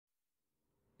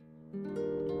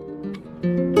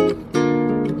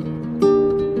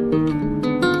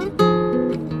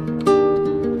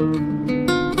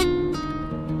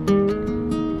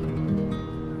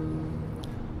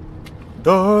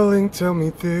Darling, tell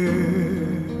me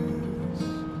this,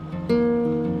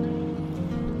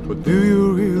 what do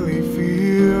you really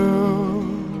feel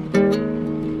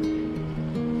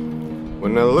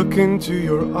when I look into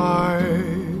your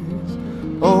eyes?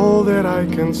 All that I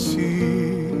can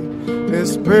see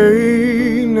is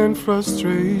pain and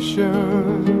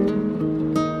frustration.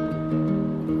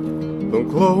 Don't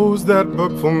close that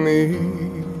book for me.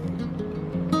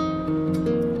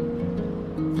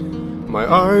 My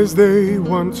eyes, they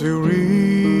want to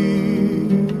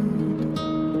read,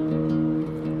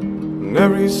 and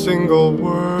every single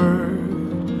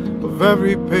word of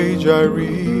every page I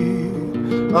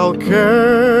read, I'll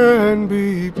care and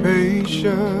be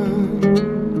patient.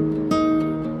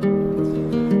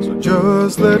 So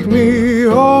just let me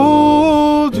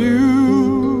hold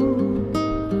you,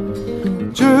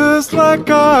 just like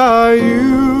I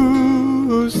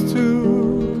used to.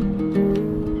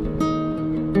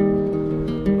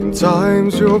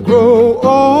 Times you'll grow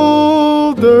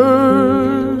older,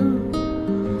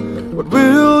 what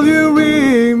will you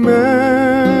remember?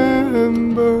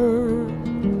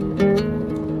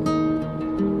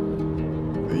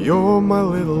 You're my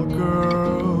little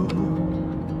girl,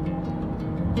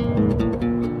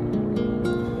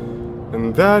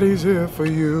 and Daddy's here for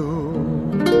you.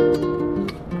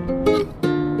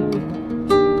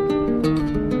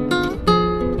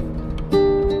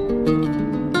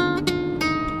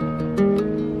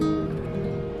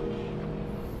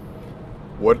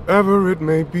 Whatever it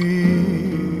may be,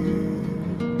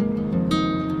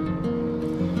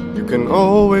 you can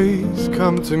always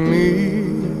come to me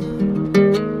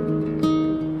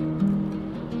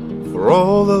for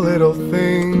all the little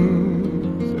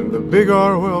things, and the big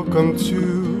are welcome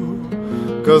too,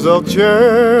 'cause I'll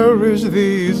cherish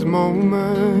these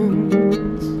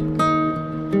moments.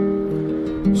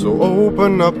 So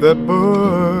open up that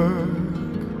book,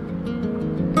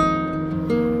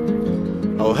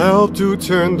 I'll help to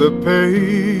turn the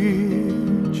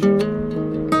page.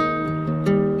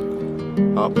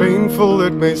 How painful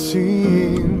it may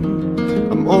seem,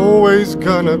 I'm always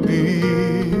gonna be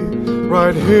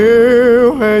right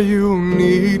here where you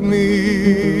need me.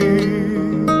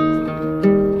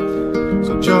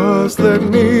 So just let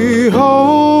me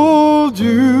hold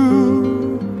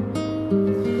you,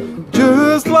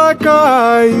 just like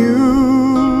I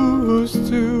used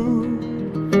to.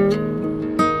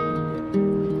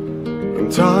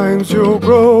 Times you'll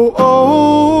grow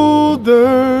older,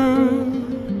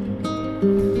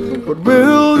 what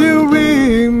will you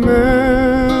remember?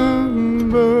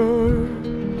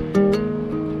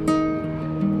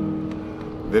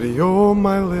 That you're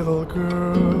my little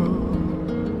girl,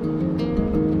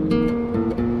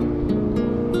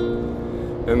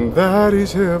 and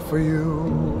Daddy's here for you.